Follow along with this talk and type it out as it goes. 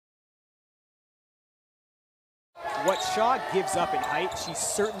What Shaw gives up in height, she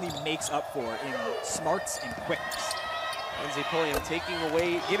certainly makes up for in smarts and quickness. Lindsey Pulliam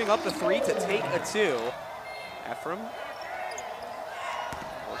giving up the 3 to take a 2. Ephraim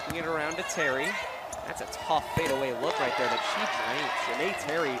working it around to Terry. That's a tough fadeaway look right there that she drains. Janae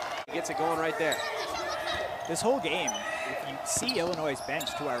Terry gets it going right there. This whole game, if you see Illinois'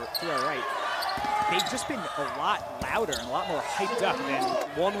 bench to our right, they've just been a lot louder and a lot more hyped up than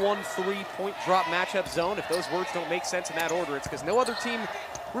 1-1-3 point drop matchup zone. If those words don't make sense in that order, it's because no other team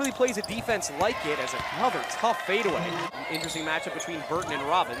really plays a defense like it. As another tough fadeaway. Interesting matchup between Burton and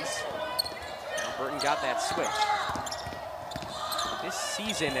Robbins. Now Burton got that switch. This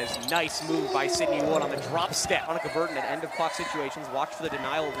season is nice move by Sydney Wood on the drop step. Monica Burton at end of clock situations. Watch for the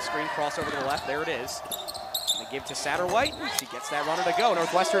denial of the screen crossover to the left. There it is. And they give to Satterwhite. She gets that runner to go.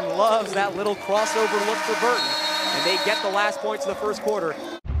 Northwestern loves that little crossover look for Burton. And they get the last points of the first quarter.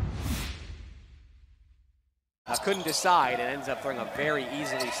 Couldn't decide and ends up throwing a very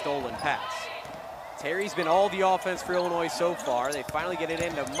easily stolen pass. Terry's been all the offense for Illinois so far. They finally get it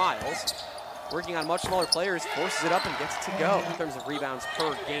into Miles. Working on much smaller players, forces it up and gets it to go. In terms of rebounds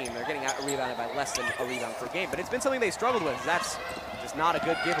per game, they're getting out-rebounded by less than a rebound per game. But it's been something they struggled with. That's just not a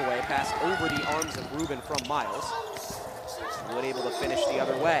good giveaway. Pass over the arms of Rubin from Miles. Wood able to finish the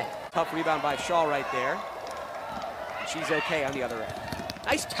other way. Tough rebound by Shaw right there. She's okay on the other end.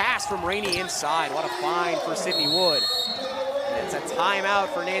 Nice pass from Rainey inside. What a find for Sydney Wood. And it's a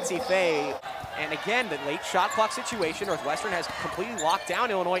timeout for Nancy Fay. And again, the late shot clock situation, Northwestern has completely locked down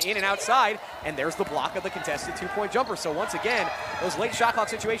Illinois in and outside, and there's the block of the contested two-point jumper. So once again, those late shot clock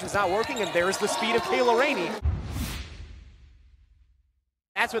situations not working, and there's the speed of Kayla Rainey.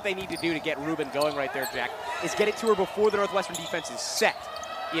 That's what they need to do to get Rubin going right there, Jack, is get it to her before the Northwestern defense is set.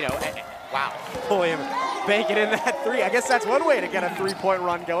 You know, wow, Pulliam banking in that 3. I guess that's one way to get a 3-point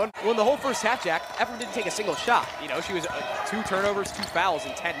run going. Well, in the whole first half, Jack, Ephraim didn't take a single shot. You know, she was 2 turnovers, 2 fouls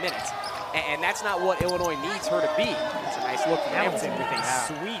in 10 minutes. And that's not what Illinois needs her to be. It's a nice look from Hamilton with a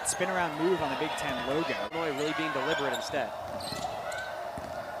sweet spin-around move on the Big Ten logo. Illinois really being deliberate instead.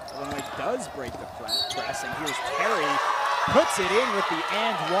 Illinois does break the press, and here's Terry. Puts it in with the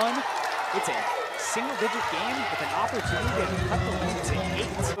and 1. It's a single-digit game with an opportunity to cut the lead to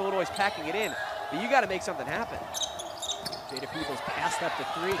 8. Illinois is packing it in, but you got to make something happen. Jada Peoples passed up the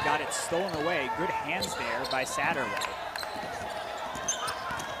 3, got it stolen away. Good hands there by Satterwhite.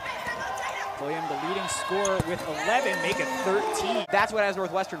 Pulliam, the leading scorer with 11, make it 13. That's what has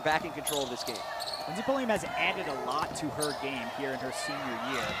Northwestern back in control of this game. Lindsey Pulliam has added a lot to her game here in her senior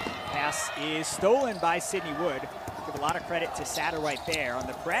year. Pass is stolen by Sydney Wood. Give a lot of credit to Satterwhite there. On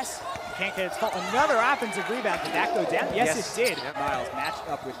the press, can't get its fault. Another offensive rebound. Did that go down? Yes, it did. Yep. Miles matched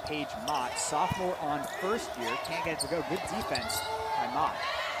up with Paige Mott, sophomore on first year. Can't get it to go. Good defense by Mott.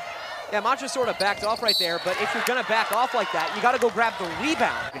 Yeah, Mott just sort of backed off right there, but if you're going to back off like that, you got to go grab the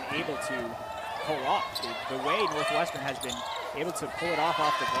rebound. Been able to pull off. The way Northwestern has been able to pull it off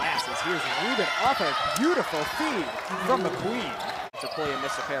the glass is here's Rubin off a beautiful feed from the Queen. To Pulliam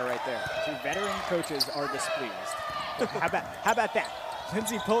missed a pair right there. 2 veteran coaches are displeased. How about that?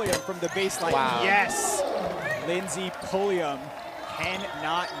 Lindsey Pulliam from the baseline. Wow. Yes! Lindsey Pulliam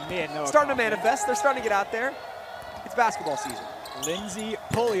cannot miss. No, starting to manifest. They're starting to get out there. It's basketball season. Lindsey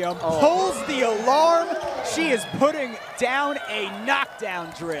Pulliam pulls the alarm. She is putting down a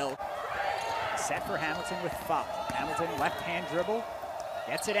knockdown drill. Set for Hamilton with 5. Hamilton left-hand dribble,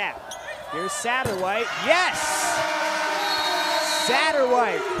 gets it out. Here's Satterwhite. Yes!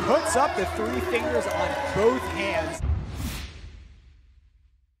 Satterwhite puts up the 3 fingers on both hands.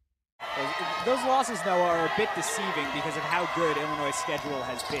 Those losses, though, are a bit deceiving because of how good Illinois' schedule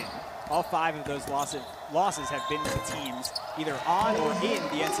has been. All 5 of those losses have been to teams either on or in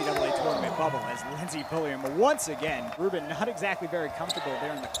the NCAA tournament bubble, as Lindsey Pulliam once again. Rubin not exactly very comfortable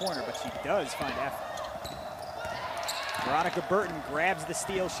there in the corner, but she does find effort. Veronica Burton grabs the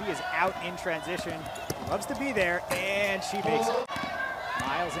steal. She is out in transition. Loves to be there, and she makes it.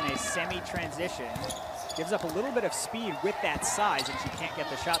 Miles in a semi-transition. Gives up a little bit of speed with that size, and she can't get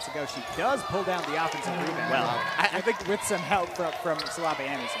the shot to go. She does pull down the offensive rebound. Well, I think with some help from Salabe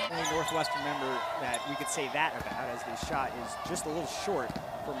Anderson. Only Northwestern member that we could say that about, as the shot is just a little short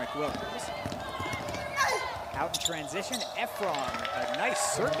for McWilliams. Out in transition, Ephraim, a nice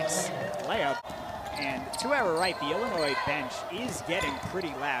circus layup. And to our right, the Illinois bench is getting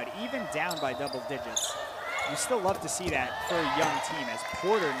pretty loud, even down by double digits. You still love to see that for a young team as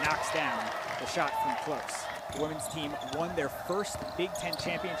Porter knocks down the shot from close. The women's team won their first Big Ten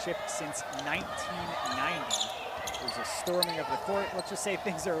championship since 1990. There's a storming of the court. Let's just say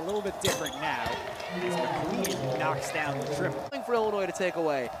things are a little bit different now as McLean knocks down the triple. For Illinois to take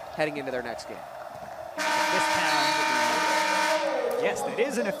away heading into their next game. fist pound. Yes, that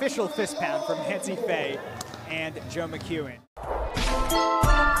is an official fist pound from Nancy Faye and Joe McEwen.